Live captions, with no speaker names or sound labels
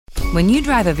When you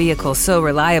drive a vehicle so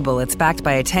reliable it's backed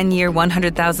by a 10-year,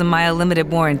 100,000-mile limited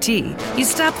warranty, you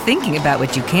stop thinking about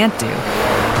what you can't do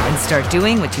and start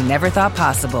doing what you never thought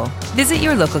possible. Visit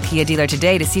your local Kia dealer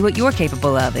today to see what you're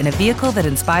capable of in a vehicle that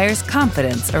inspires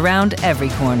confidence around every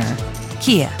corner.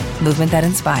 Kia, movement that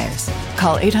inspires.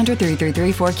 Call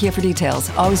 800-333-4KIA for details.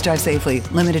 Always drive safely.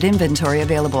 Limited inventory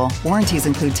available. Warranties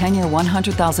include 10-year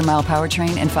 100,000-mile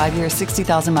powertrain and 5-year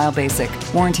 60,000-mile basic.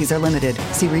 Warranties are limited.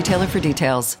 See retailer for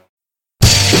details.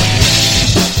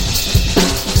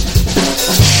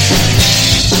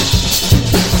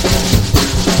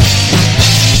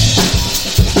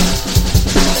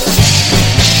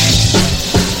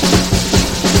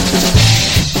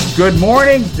 Good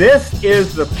morning. This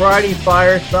is the Friday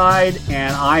Fireside,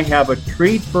 and I have a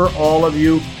treat for all of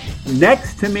you.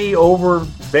 Next to me over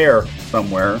there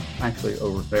somewhere,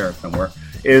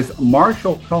 is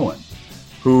Marshall Cohen,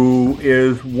 who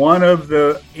is one of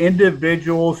the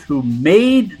individuals who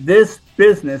made this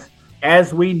business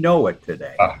as we know it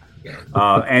today.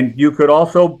 And you could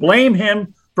also blame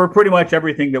him for pretty much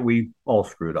everything that we all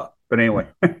screwed up. But anyway,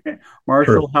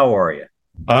 Marshall, How are you?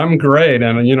 I'm great,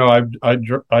 and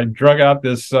I drug out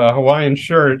this Hawaiian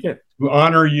shirt to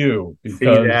honor you because See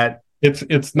that?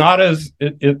 it's not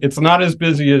as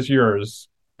busy as yours,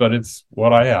 but it's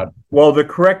what I had. Well, the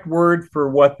correct word for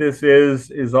what this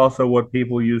is also what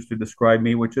people use to describe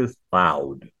me, which is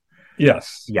loud.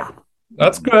 Yes. Yeah.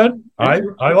 That's good. I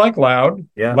like loud.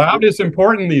 Yeah. Loud is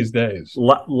important these days.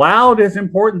 Loud is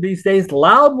important these days.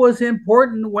 Loud was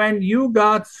important when you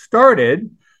got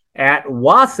started at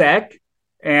WASEC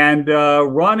and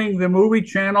running the movie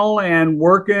channel and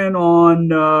working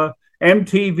on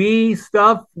MTV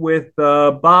stuff with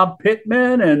Bob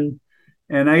Pittman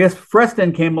and I guess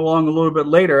Freston came along a little bit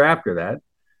later after that.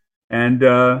 And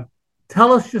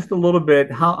tell us just a little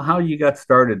bit how you got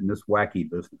started in this wacky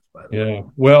business, by the way. Yeah.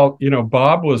 Well,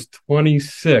 Bob was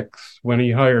 26 when he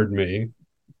hired me.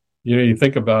 You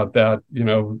think about that,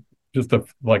 just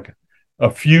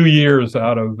a few years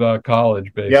out of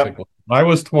college, basically. Yep. I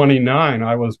was 29.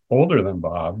 I was older than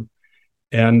Bob.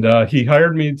 And he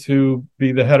hired me to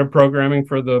be the head of programming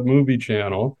for the movie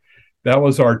channel. That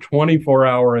was our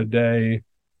 24-hour-a-day,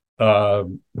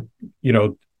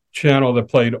 channel that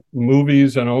played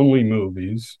movies and only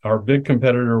movies. Our big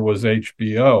competitor was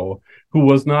HBO, who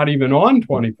was not even on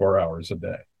 24 hours a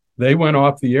day. They went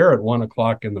off the air at 1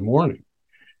 o'clock in the morning.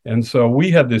 And so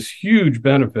we had this huge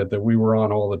benefit that we were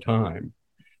on all the time.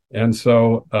 And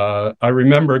so I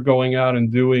remember going out and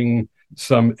doing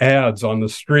some ads on the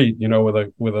street, with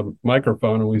a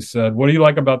microphone. And we said, "What do you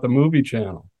like about the movie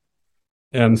channel?"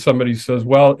 And somebody says,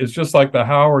 "Well, it's just like the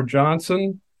Howard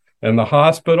Johnson and the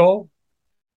hospital.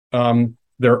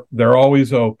 They're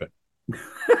always open."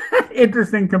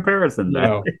 Interesting comparison.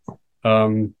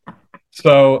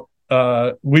 So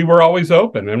we were always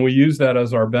open, and we used that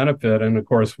as our benefit. And of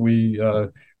course, we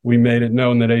made it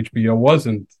known that HBO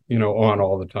wasn't, on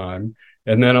all the time.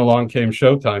 And then along came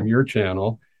Showtime, your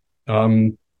channel,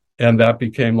 and that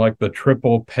became like the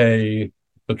triple pay.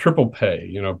 People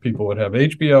would have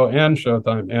HBO and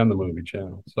Showtime and the movie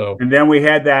channel. So, and then we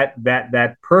had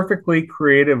that perfectly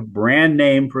creative brand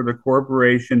name for the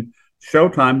corporation,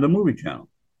 Showtime, the movie channel.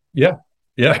 Yeah.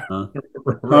 Right.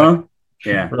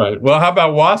 Yeah. Right. Well, how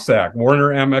about WASAC, Warner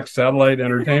Amex Satellite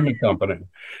Entertainment Company?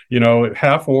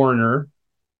 Half Warner,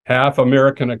 half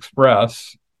American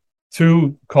Express,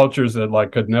 two cultures that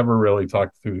could never really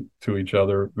talk to each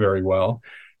other very well.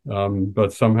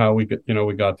 But somehow we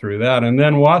got through that. And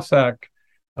then WASAC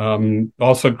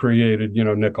also created,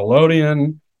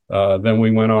 Nickelodeon. Then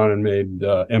we went on and made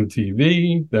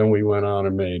MTV. Then we went on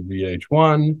and made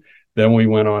VH1. Then we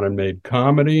went on and made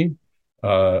comedy.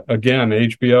 Again,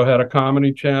 HBO had a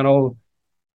comedy channel.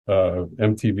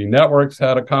 MTV Networks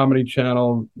had a comedy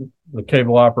channel. The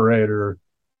cable operator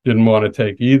didn't want to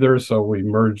take either, so we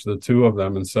merged the two of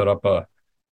them and set up a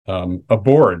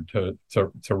board to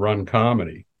run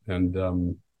comedy. And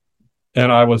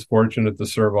I was fortunate to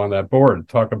serve on that board.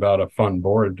 Talk about a fun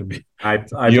board to be on,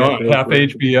 half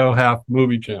HBO, half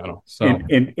movie channel. So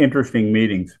in interesting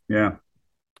meetings, yeah.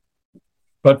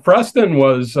 But Freston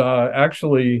was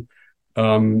actually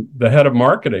the head of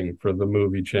marketing for the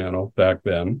movie channel back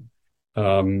then.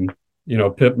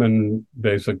 Pittman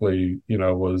basically,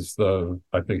 was the,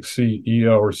 I think,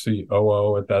 CEO or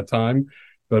COO at that time.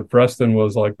 But Freston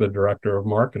was like the director of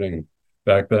marketing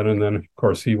back then. And then, of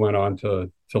course, he went on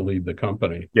to lead the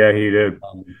company. Yeah, he did.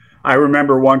 I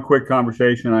remember one quick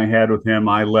conversation I had with him.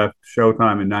 I left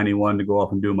Showtime in 91 to go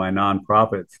off and do my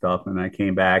nonprofit stuff. And I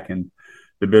came back in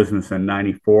the business in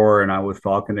 94, and I was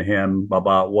talking to him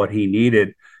about what he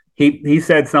needed. he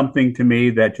said something to me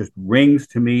that just rings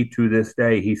to me to this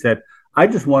day. He said, "I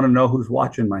just want to know who's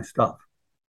watching my stuff."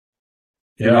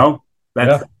 Yeah. You know,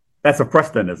 Yeah. that's a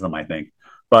Prestonism, I think.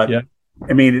 But Yeah.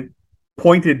 I mean,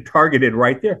 pointed, targeted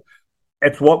right there.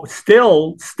 It's what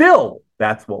still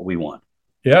that's what we want.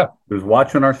 Yeah. Who's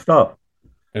watching our stuff.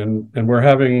 And we're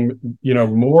having,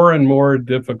 more and more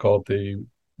difficulty,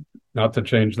 not to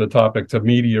change the topic to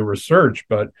media research,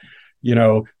 but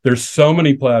there's so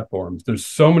many platforms, there's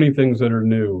so many things that are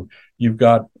new. You've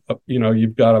got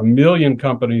a million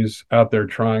companies out there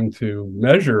trying to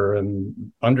measure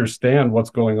and understand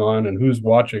what's going on and who's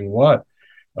watching what.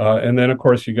 And then, of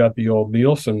course, you got the old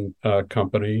Nielsen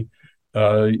company,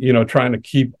 trying to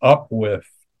keep up with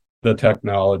the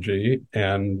technology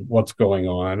and what's going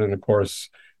on. And of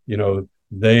course,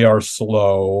 they are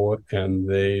slow and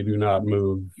they do not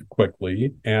move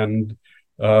quickly. And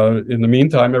in the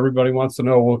meantime, everybody wants to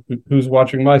know who's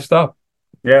watching my stuff.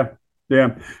 Yeah.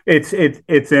 It's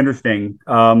interesting.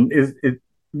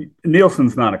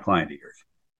 Nielsen's not a client of yours?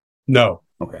 No.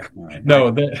 Okay. All right.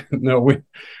 No.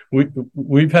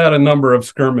 We've had a number of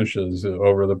skirmishes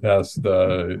over the past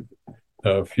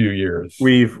few years.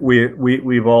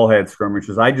 We've all had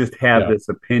skirmishes. I just have this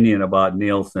opinion about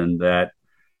Nielsen that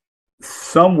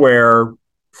somewhere,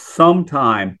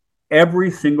 sometime, every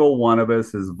single one of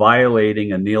us is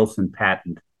violating a Nielsen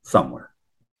patent somewhere.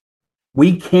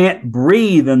 We can't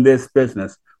breathe in this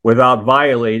business without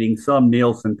violating some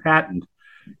Nielsen patent.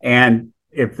 And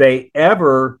if they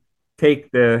ever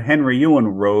take the Henry Ewan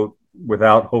road,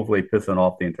 without hopefully pissing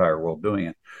off the entire world doing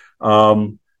it,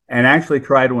 and actually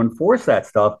try to enforce that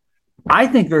stuff, I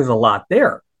think there's a lot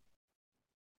there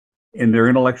in their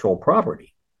intellectual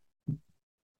property.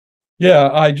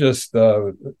 Yeah, I just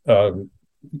think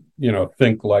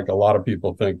like a lot of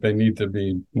people think. They need to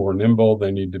be more nimble.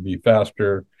 They need to be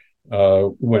faster.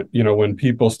 When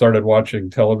people started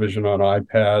watching television on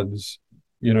iPads,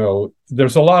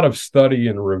 there's a lot of study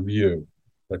and review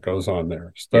that goes on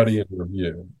there. Study and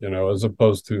review, as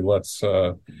opposed to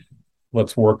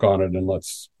let's work on it and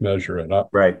let's measure it up.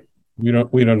 Right. We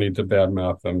don't need to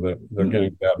badmouth them. They're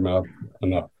getting badmouthed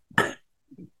enough.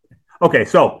 Okay,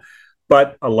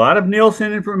 but a lot of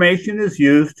Nielsen information is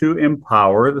used to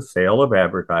empower the sale of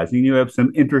advertising. You have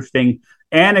some interesting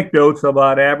anecdotes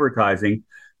about advertising.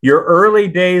 Your early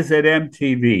days at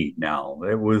MTV. Now,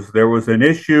 there was an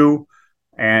issue,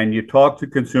 and you talked to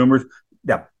consumers.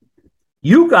 Now,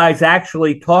 you guys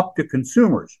actually talked to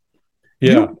consumers.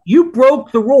 Yeah. You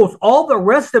broke the rules. All the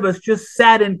rest of us just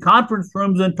sat in conference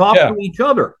rooms and talked to each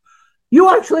other.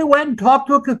 You actually went and talked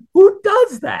to who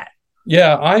does that?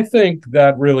 Yeah, I think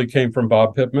that really came from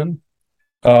Bob Pittman.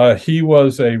 He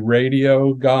was a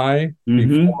radio guy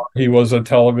before he was a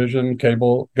television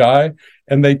cable guy.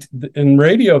 And in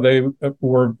radio, they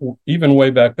were, even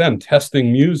way back then,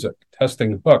 testing music,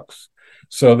 testing hooks.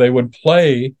 So they would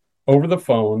play over the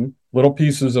phone little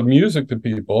pieces of music to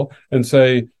people and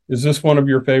say, "Is this one of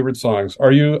your favorite songs?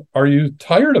 Are you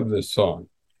tired of this song?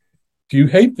 Do you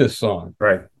hate this song?"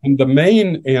 Right. And the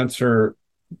main answer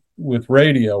with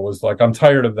radio was like, "I'm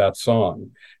tired of that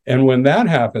song." And when that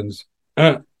happens,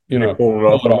 pull it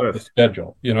off the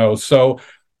schedule. So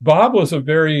Bob was a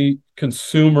very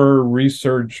consumer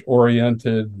research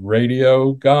oriented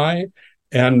radio guy,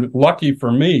 and lucky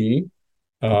for me,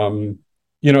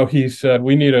 he said,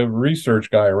 "We need a research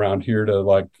guy around here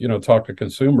to talk to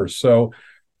consumers." So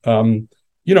we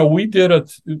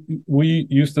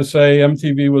used to say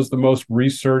MTV was the most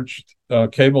researched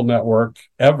cable network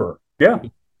ever. Yeah.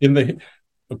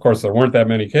 Of course, there weren't that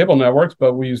many cable networks,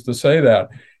 but we used to say that.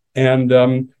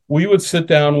 And we would sit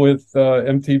down with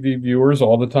MTV viewers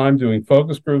all the time doing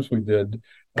focus groups. We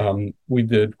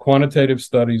did quantitative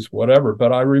studies, whatever.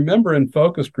 But I remember in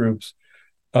focus groups,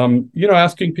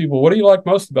 asking people, "What do you like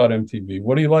most about MTV?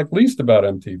 What do you like least about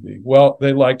MTV?" Well,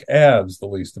 they like ads the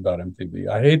least about MTV.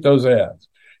 "I hate those ads.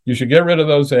 You should get rid of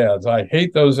those ads. I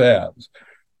hate those ads."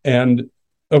 And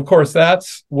of course,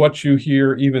 that's what you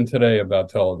hear even today about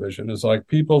television, is like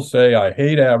people say, "I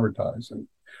hate advertising."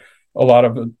 A lot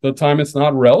of the time it's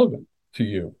not relevant to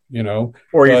you,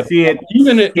 Or you see it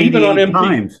even on MTV.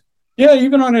 Times. Yeah,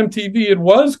 even on MTV, it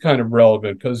was kind of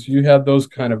relevant because you had those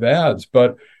kind of ads.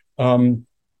 But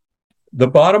the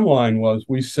bottom line was,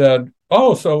 we said,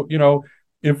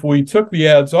 if we took the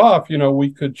ads off,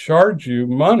 we could charge you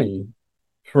money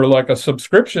for like a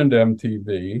subscription to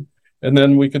MTV, and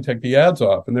then we could take the ads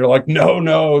off. And they're like,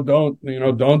 no,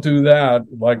 don't do that.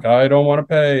 Like, I don't want to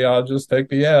pay. I'll just take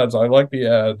the ads. I like the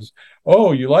ads.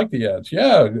 "Oh, you like the ads?"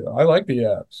 "Yeah, I like the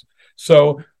ads."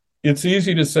 So it's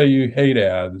easy to say you hate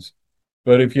ads,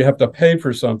 but if you have to pay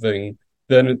for something,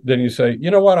 then you say, you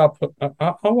know what,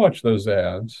 I'll watch those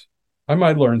ads. I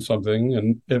might learn something.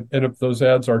 And if those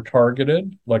ads are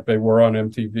targeted, like they were on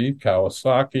MTV,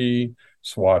 Kawasaki,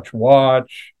 Swatch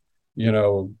Watch,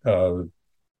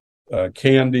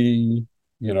 candy,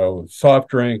 soft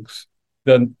drinks,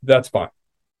 then that's fine.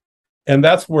 And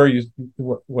that's where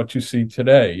what you see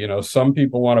today. Some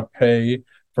people want to pay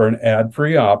for an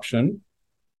ad-free option,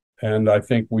 and I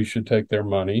think we should take their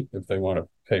money if they want to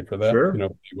pay for that. Sure.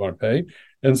 If you want to pay.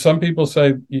 And some people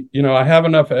say, I have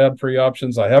enough ad-free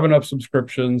options. I have enough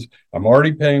subscriptions. I'm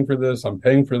already paying for this. I'm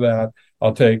paying for that.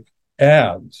 I'll take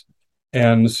ads.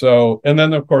 And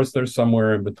then of course there's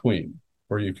somewhere in between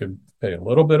where you could pay a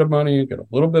little bit of money, get a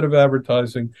little bit of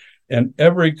advertising, and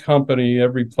every company,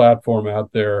 every platform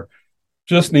out there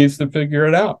just needs to figure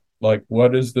it out. Like,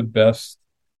 what is the best,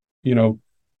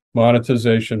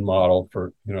 monetization model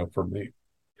for me?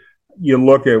 You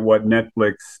look at what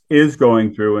Netflix is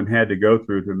going through and had to go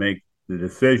through to make the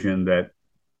decision that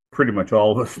pretty much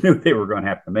all of us knew they were going to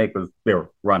have to make, because they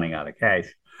were running out of cash.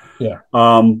 Yeah.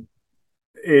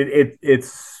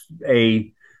 It's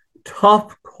a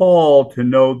tough call to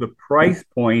know the price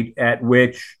point at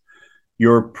which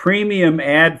your premium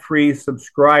ad-free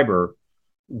subscriber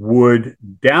would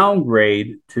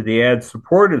downgrade to the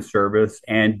ad-supported service,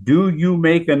 and do you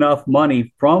make enough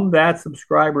money from that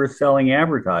subscriber selling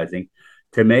advertising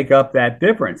to make up that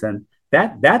difference? And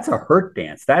that's a hurt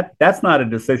dance. That's not a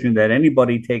decision that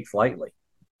anybody takes lightly.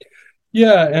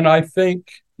 Yeah, and I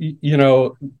think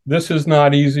this is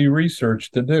not easy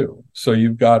research to do. So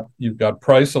you've got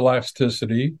price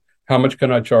elasticity. How much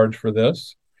can I charge for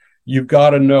this? You've got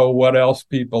to know what else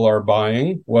people are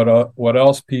buying, what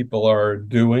else people are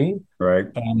doing. Right.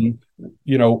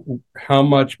 How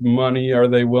much money are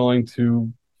they willing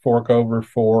to fork over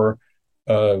for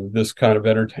this kind of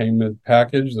entertainment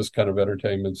package, this kind of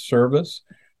entertainment service?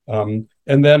 And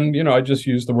then, I just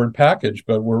use the word package,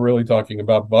 but we're really talking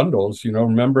about bundles.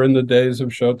 Remember in the days of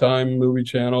Showtime, Movie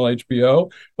Channel,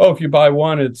 HBO? Oh, if you buy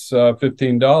one, it's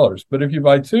 $15. But if you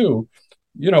buy two,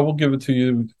 we'll give it to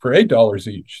you for $8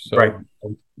 each. So right.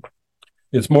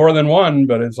 It's more than one,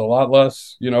 but it's a lot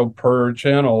less, per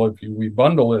channel if we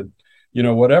bundle it,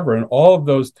 whatever. And all of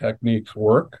those techniques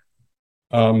work.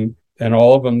 And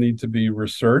all of them need to be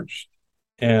researched.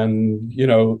 And,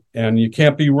 and you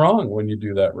can't be wrong when you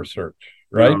do that research,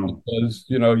 right? Because,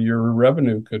 your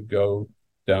revenue could go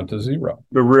down to zero.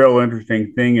 The real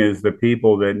interesting thing is the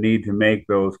people that need to make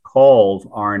those calls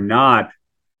are not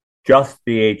just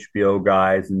the HBO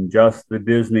guys and just the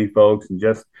Disney folks, and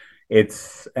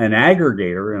it's an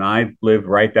aggregator. And I live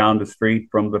right down the street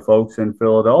from the folks in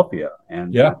Philadelphia.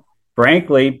 And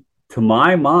frankly, to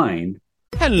my mind,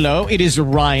 Hello, it is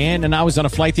Ryan, and I was on a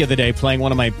flight the other day playing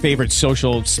one of my favorite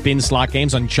social spin slot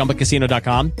games on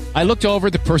ChumbaCasino.com. I looked over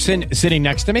at the person sitting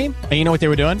next to me, and you know what they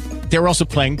were doing? They were also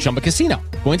playing Chumba Casino.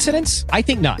 Coincidence? I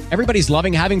think not. Everybody's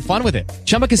loving having fun with it.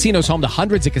 Chumba Casino is home to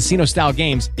hundreds of casino-style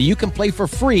games that you can play for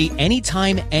free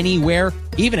anytime, anywhere,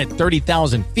 even at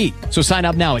 30,000 feet. So sign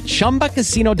up now at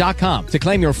ChumbaCasino.com to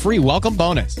claim your free welcome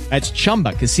bonus. That's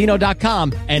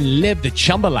ChumbaCasino.com and live the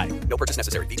Chumba life. No purchase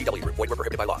necessary. VGW. Void where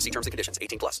prohibited by law. See terms and conditions.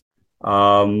 18+.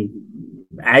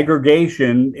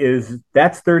 Aggregation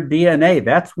that's their DNA.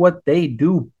 That's what they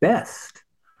do best.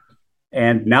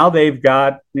 And now they've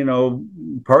got,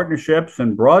 partnerships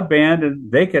and broadband, and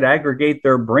they could aggregate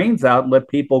their brains out and let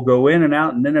people go in and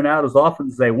out as often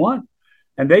as they want.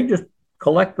 And they just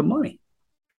collect the money.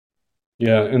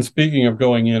 Yeah. And speaking of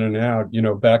going in and out,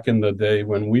 back in the day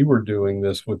when we were doing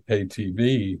this with pay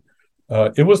TV,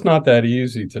 it was not that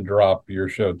easy to drop your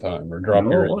Showtime or drop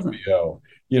your HBO.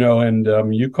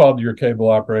 You called your cable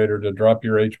operator to drop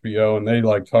your HBO, and they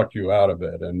talked you out of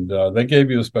it, and they gave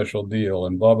you a special deal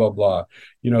and blah, blah, blah.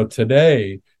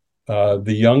 Today, the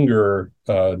younger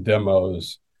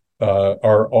demos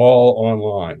are all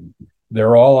online.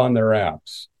 They're all on their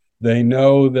apps. They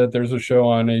know that there's a show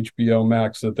on HBO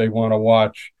Max that they want to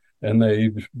watch, and they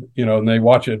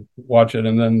watch it,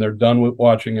 and then they're done with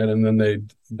watching it, and then they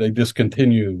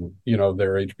discontinue,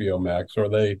 their HBO Max, or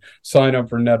they sign up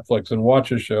for Netflix and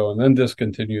watch a show and then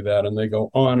discontinue that, and they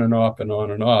go on and off and on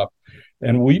and off.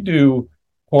 And we do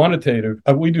qualitative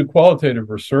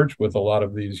research with a lot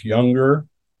of these younger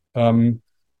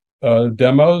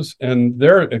demos, and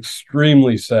they're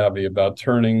extremely savvy about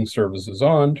turning services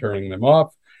on, turning them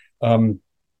off.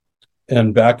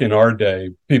 And back in our day,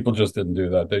 people just didn't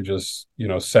do that. They just,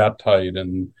 sat tight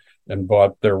and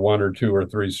bought their one or two or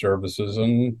three services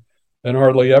and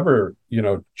hardly ever,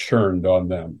 churned on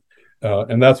them.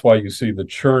 And that's why you see the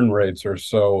churn rates are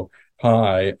so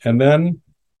high. And then,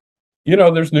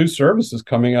 there's new services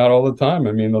coming out all the time.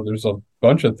 I mean, there's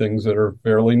bunch of things that are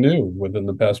fairly new within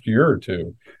the past year or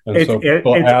two. And It's so it,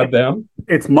 people it's add them.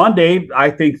 it's Monday. I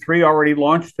think 3 already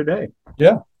launched today.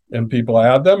 Yeah. And people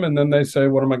add them, and then they say,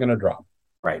 what am I going to drop?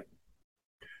 Right.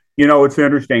 You know, it's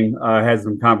interesting. I had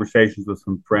some conversations with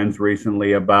some friends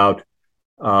recently about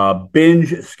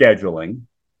binge scheduling,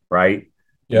 right?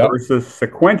 Yeah. Versus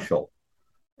sequential,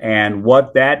 and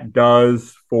what that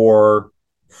does for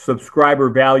subscriber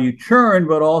value churn,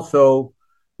 but also,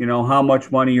 you know, how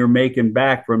much money you're making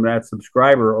back from that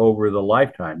subscriber over the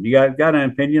lifetime. You got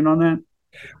an opinion on that?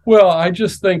 Well, I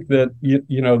just think that,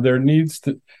 you know, there needs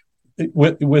to,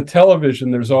 with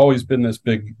television, there's always been this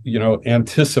big, you know,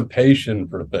 anticipation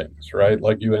for things, right?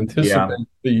 Like you anticipate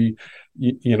the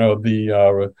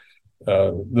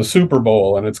Super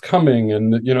Bowl, and it's coming,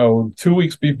 and, you know, 2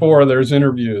 weeks before there's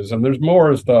interviews, and there's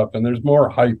more stuff, and there's more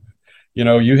hype. You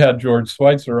know, you had George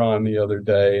Schweitzer on the other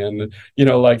day, and, you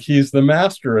know, like, he's the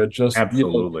master at just,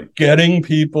 absolutely, you know, getting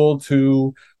people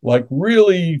to, like,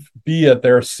 really be at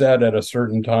their set at a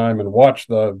certain time and watch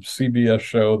the CBS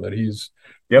show that he's,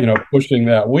 you know, pushing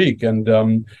that week.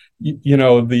 And, you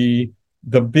know, the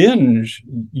binge,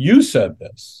 you said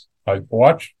this, I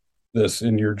watched this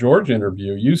in your George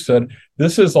interview. You said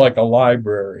this is like a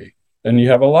library, and you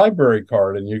have a library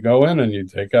card, and you go in and you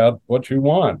take out what you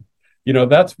want. You know,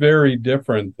 that's very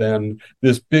different than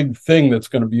this big thing that's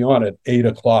going to be on at 8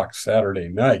 o'clock Saturday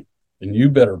night, and you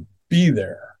better be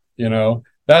there. You know,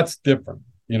 that's different.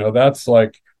 You know, that's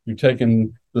like you're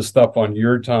taking the stuff on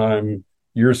your time,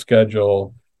 your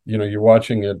schedule. You know, you're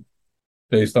watching it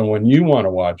based on when you want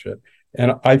to watch it.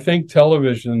 And I think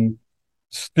television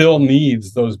still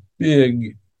needs those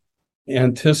big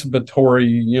anticipatory,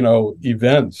 you know,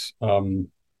 events,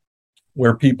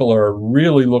 where people are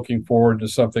really looking forward to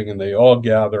something and they all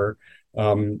gather.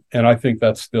 And I think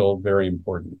that's still very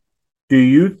important. Do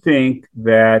you think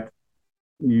that,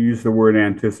 you use the word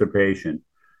anticipation,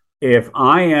 if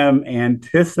I am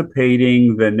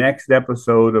anticipating the next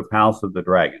episode of House of the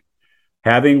Dragon,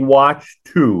 having watched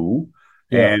 2,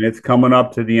 and it's coming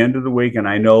up to the end of the week, and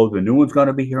I know the new one's going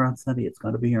to be here on Sunday, it's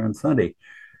going to be here on Sunday,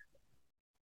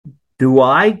 do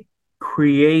I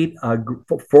create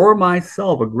for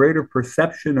myself a greater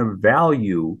perception of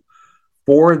value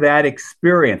for that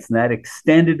experience, and that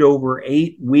extended over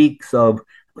 8 weeks of,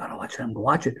 I'm going to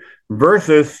watch it,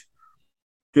 versus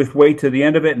just wait to the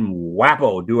end of it and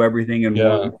whappo, do everything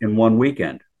in one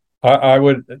weekend? I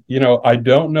would, you know, I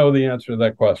don't know the answer to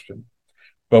that question,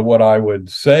 but what I would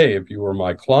say if you were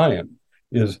my client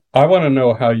is, I want to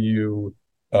know how you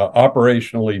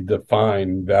operationally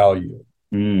define value.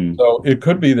 So it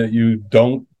could be that you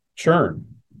don't churn.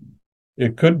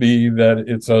 It could be that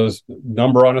it's a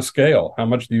number on a scale. How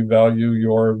much do you value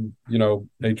your, you know,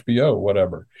 HBO,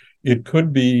 whatever? It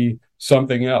could be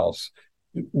something else.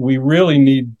 We really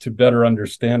need to better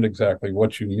understand exactly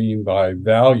what you mean by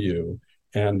value.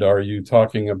 And are you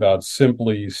talking about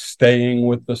simply staying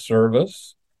with the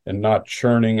service and not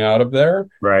churning out of there?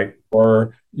 Right.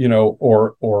 Or, you know,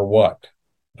 or what?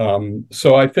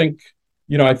 So I think,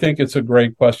 you know, I think it's a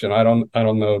great question. I don't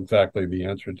know exactly the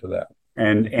answer to that.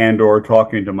 And or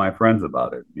talking to my friends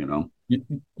about it, you know.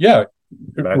 Yeah,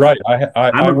 right.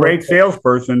 I'm a great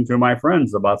salesperson to my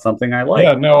friends about something I like.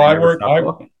 Yeah, no, I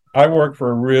work for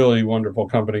a really wonderful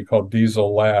company called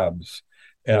Diesel Labs,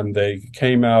 and they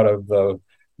came out of the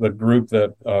group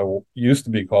that used to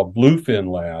be called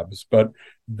Bluefin Labs, but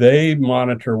they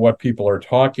monitor what people are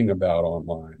talking about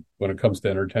online when it comes to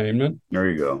entertainment. There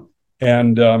you go.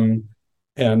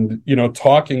 And you know,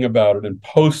 talking about it and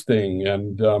posting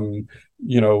and writing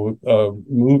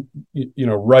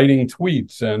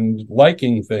tweets and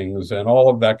liking things and all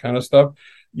of that kind of stuff.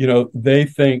 You know, they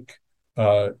think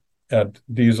at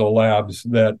Diesel Labs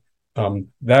that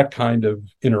that kind of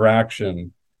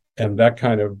interaction and that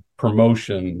kind of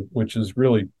promotion, which is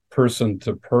really person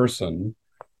to person,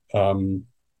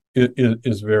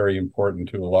 is very important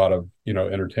to a lot of, you know,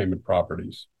 entertainment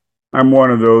properties. I'm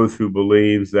one of those who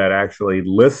believes that actually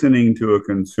listening to a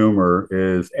consumer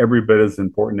is every bit as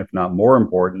important, if not more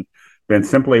important, than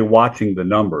simply watching the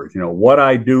numbers. You know, what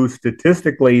I do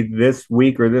statistically this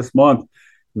week or this month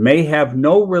may have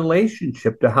no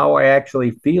relationship to how I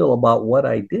actually feel about what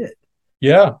I did.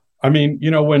 Yeah. I mean,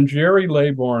 you know, when Jerry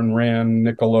Laybourne ran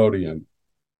Nickelodeon,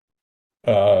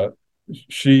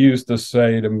 she used to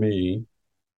say to me,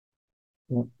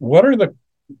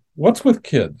 what's with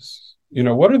kids? You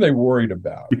know, what are they worried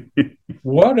about?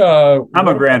 I'm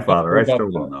a grandfather. I still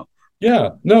don't know. Yeah,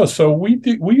 no. So we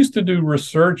used to do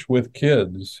research with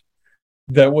kids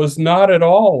that was not at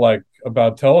all like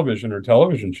about television or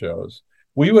television shows.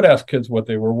 We would ask kids what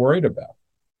they were worried about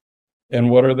and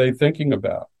what are they thinking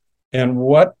about. and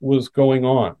what was going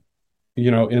on,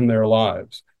 in their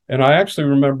lives. And I actually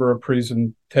remember a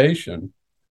presentation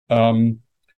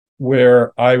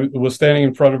where I was standing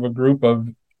in front of a group of,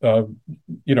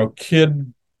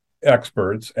 kid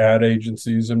experts, ad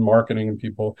agencies and marketing and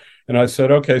people. And I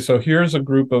said, okay, so here's a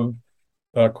group of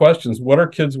questions. What are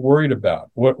kids worried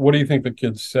about? What do you think the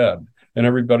kids said? And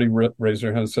everybody raised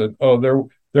their hand and said, oh,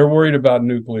 they're worried about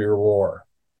nuclear war,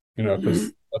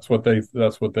 because that's what they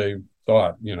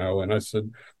thought, And I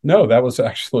said, no, that was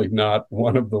actually not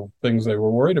one of the things they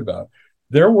were worried about.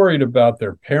 They're worried about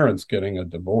their parents getting a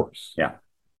divorce. Yeah.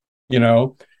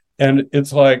 And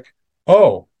it's like,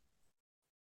 oh,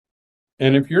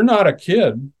 and if you're not a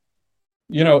kid,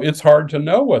 it's hard to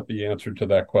know what the answer to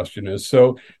that question is.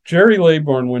 So Jerry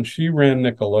Laybourne, when she ran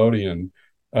Nickelodeon,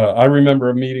 I remember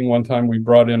a meeting one time. We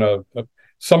brought in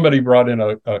somebody brought in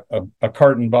a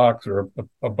carton box or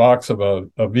a box of a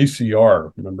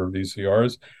VCR. Remember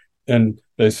VCRs? And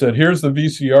they said, here's the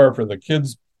VCR for the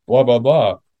kids, blah, blah,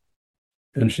 blah.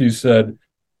 And she said,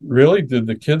 really? Did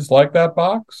the kids like that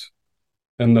box?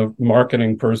 And the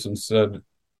marketing person said,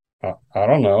 I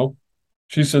don't know.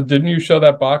 She said, didn't you show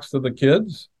that box to the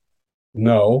kids?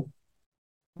 No.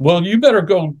 Well, you better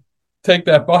go take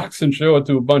that box and show it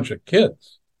to a bunch of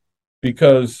kids,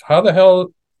 because how the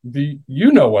hell do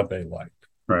you know what they liked?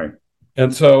 Right.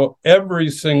 And so every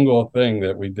single thing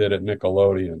that we did at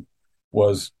Nickelodeon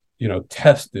was,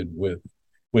 tested with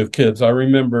kids. I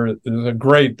remember there's a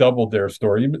great Double Dare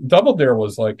story. Double Dare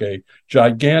was like a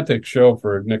gigantic show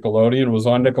for Nickelodeon. It was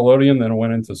on Nickelodeon, then it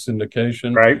went into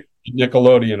syndication. Right.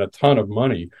 Nickelodeon a ton of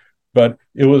money, but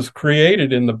it was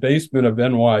created in the basement of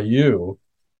NYU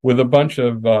with a bunch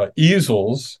of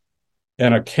easels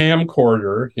and a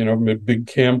camcorder, a big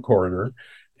camcorder,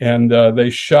 and they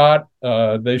shot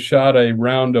a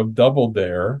round of Double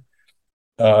Dare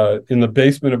in the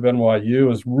basement of NYU. It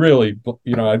was really,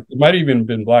 it might even have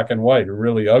been black and white,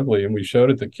 really ugly, and we showed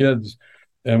it to kids,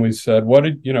 and we said, what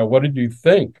did you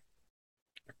think?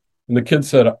 And the kids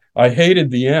said, I hated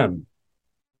the end.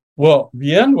 Well,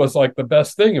 the end was like the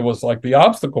best thing. It was like the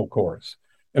obstacle course.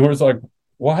 And it was like,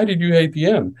 why did you hate the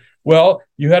end? Well,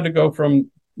 you had to go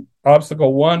from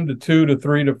obstacle 1 to 2 to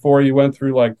 3 to 4. You went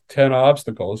through like 10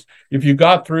 obstacles. If you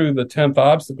got through the 10th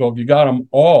obstacle, if you got them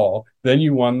all, then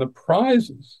you won the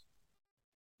prizes.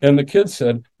 And the kids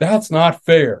said, that's not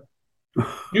fair.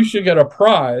 You should get a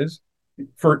prize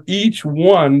for each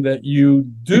one that you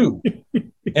do.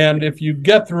 And if you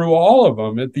get through all of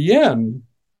them at the end,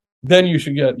 then you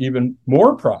should get even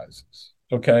more prizes.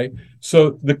 Okay.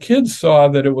 So the kids saw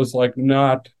that it was like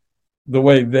not the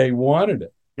way they wanted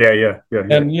it. Yeah.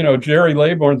 And, Jerry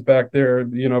Laybourne's back there,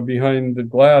 behind the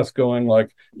glass going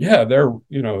like, yeah,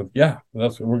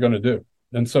 that's what we're going to do.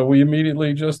 And so we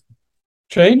immediately just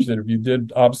changed it. If you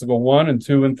did obstacle 1 and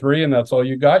 2 and 3, and that's all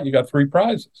you got 3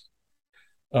 prizes.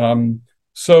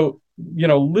 So,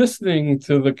 listening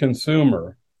to the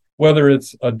consumer, whether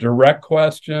it's a direct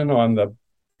question on the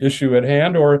issue at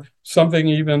hand or something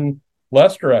even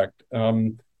less direct.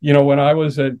 When I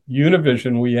was at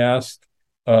Univision, we asked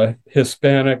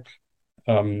Hispanic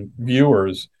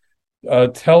viewers,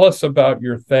 tell us about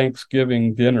your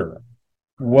Thanksgiving dinner.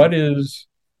 What are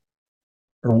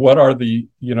the,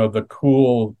 the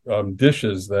cool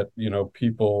dishes that,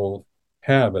 people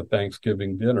have at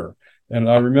Thanksgiving dinner? And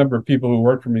I remember people who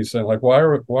worked for me saying, like, why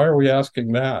are we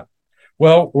asking that?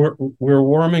 Well, we're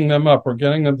warming them up. We're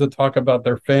getting them to talk about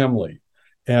their family,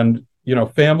 and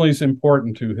family's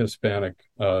important to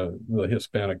the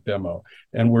Hispanic demo,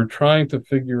 and we're trying to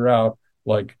figure out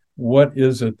like what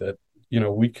is it that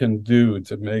we can do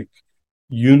to make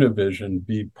Univision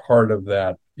be part of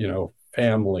that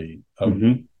family of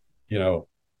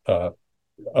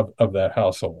of that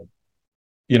household.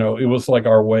 It was like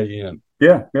our way in.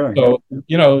 Yeah. So,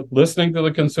 listening to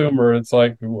the consumer, it's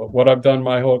like what I've done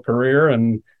my whole career.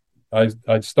 And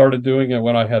I started doing it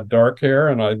when I had dark hair,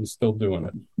 and I'm still doing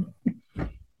it.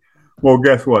 Well,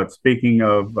 guess what? Speaking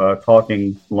of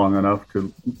talking long enough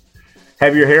to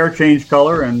have your hair change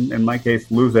color, and in my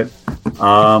case, lose it,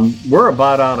 we're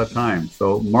about out of time.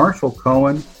 So, Marshall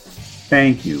Cohen,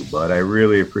 thank you, bud. I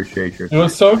really appreciate your time. It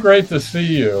was so great to see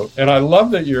you. And I love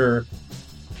that you're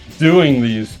doing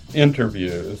these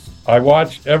interviews. I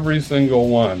watch every single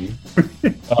one.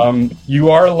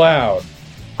 You are loud.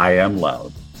 I am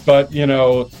loud. But,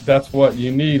 that's what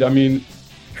you need. I mean,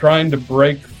 trying to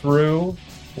break through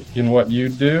in what you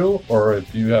do, or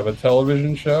if you have a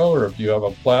television show, or if you have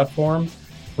a platform,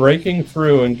 breaking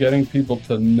through and getting people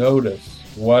to notice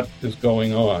what is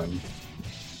going on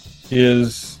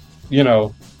is,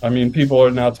 people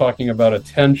are now talking about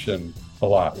attention a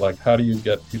lot. Like, how do you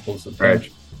get people's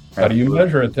attention? How do you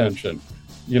measure attention?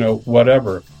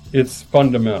 Whatever. It's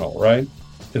fundamental, right?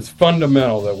 It's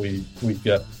fundamental that we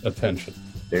get attention.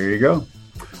 There you go.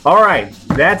 All right,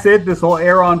 that's it. This will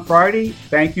air on Friday.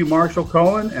 Thank you, Marshall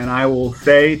Cohen. And I will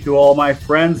say to all my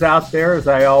friends out there, as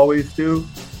I always do,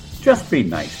 just be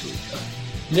nice to each other.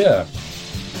 Yeah.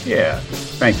 Yeah.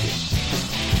 Thank you.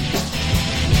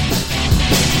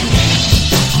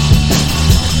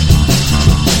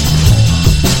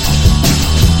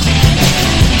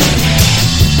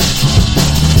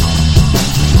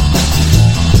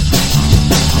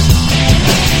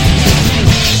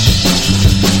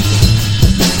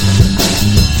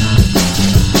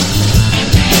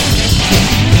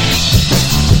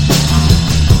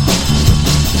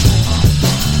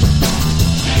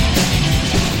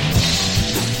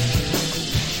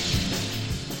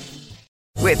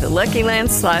 With the Lucky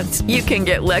Land Slots, you can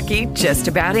get lucky just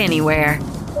about anywhere.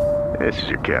 This is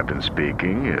your captain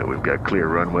speaking. We've got clear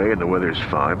runway and the weather's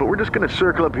fine, but we're just going to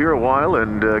circle up here a while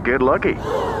and get lucky.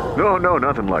 No,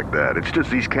 nothing like that. It's just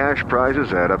these cash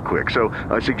prizes add up quick. So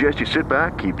I suggest you sit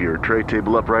back, keep your tray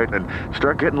table upright, and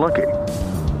start getting lucky.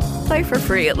 Play for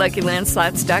free at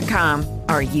LuckyLandSlots.com.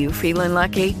 Are you feeling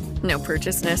lucky? No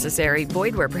purchase necessary.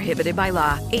 Void where prohibited by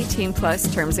law.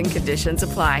 18+ terms and conditions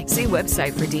apply. See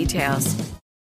website for details.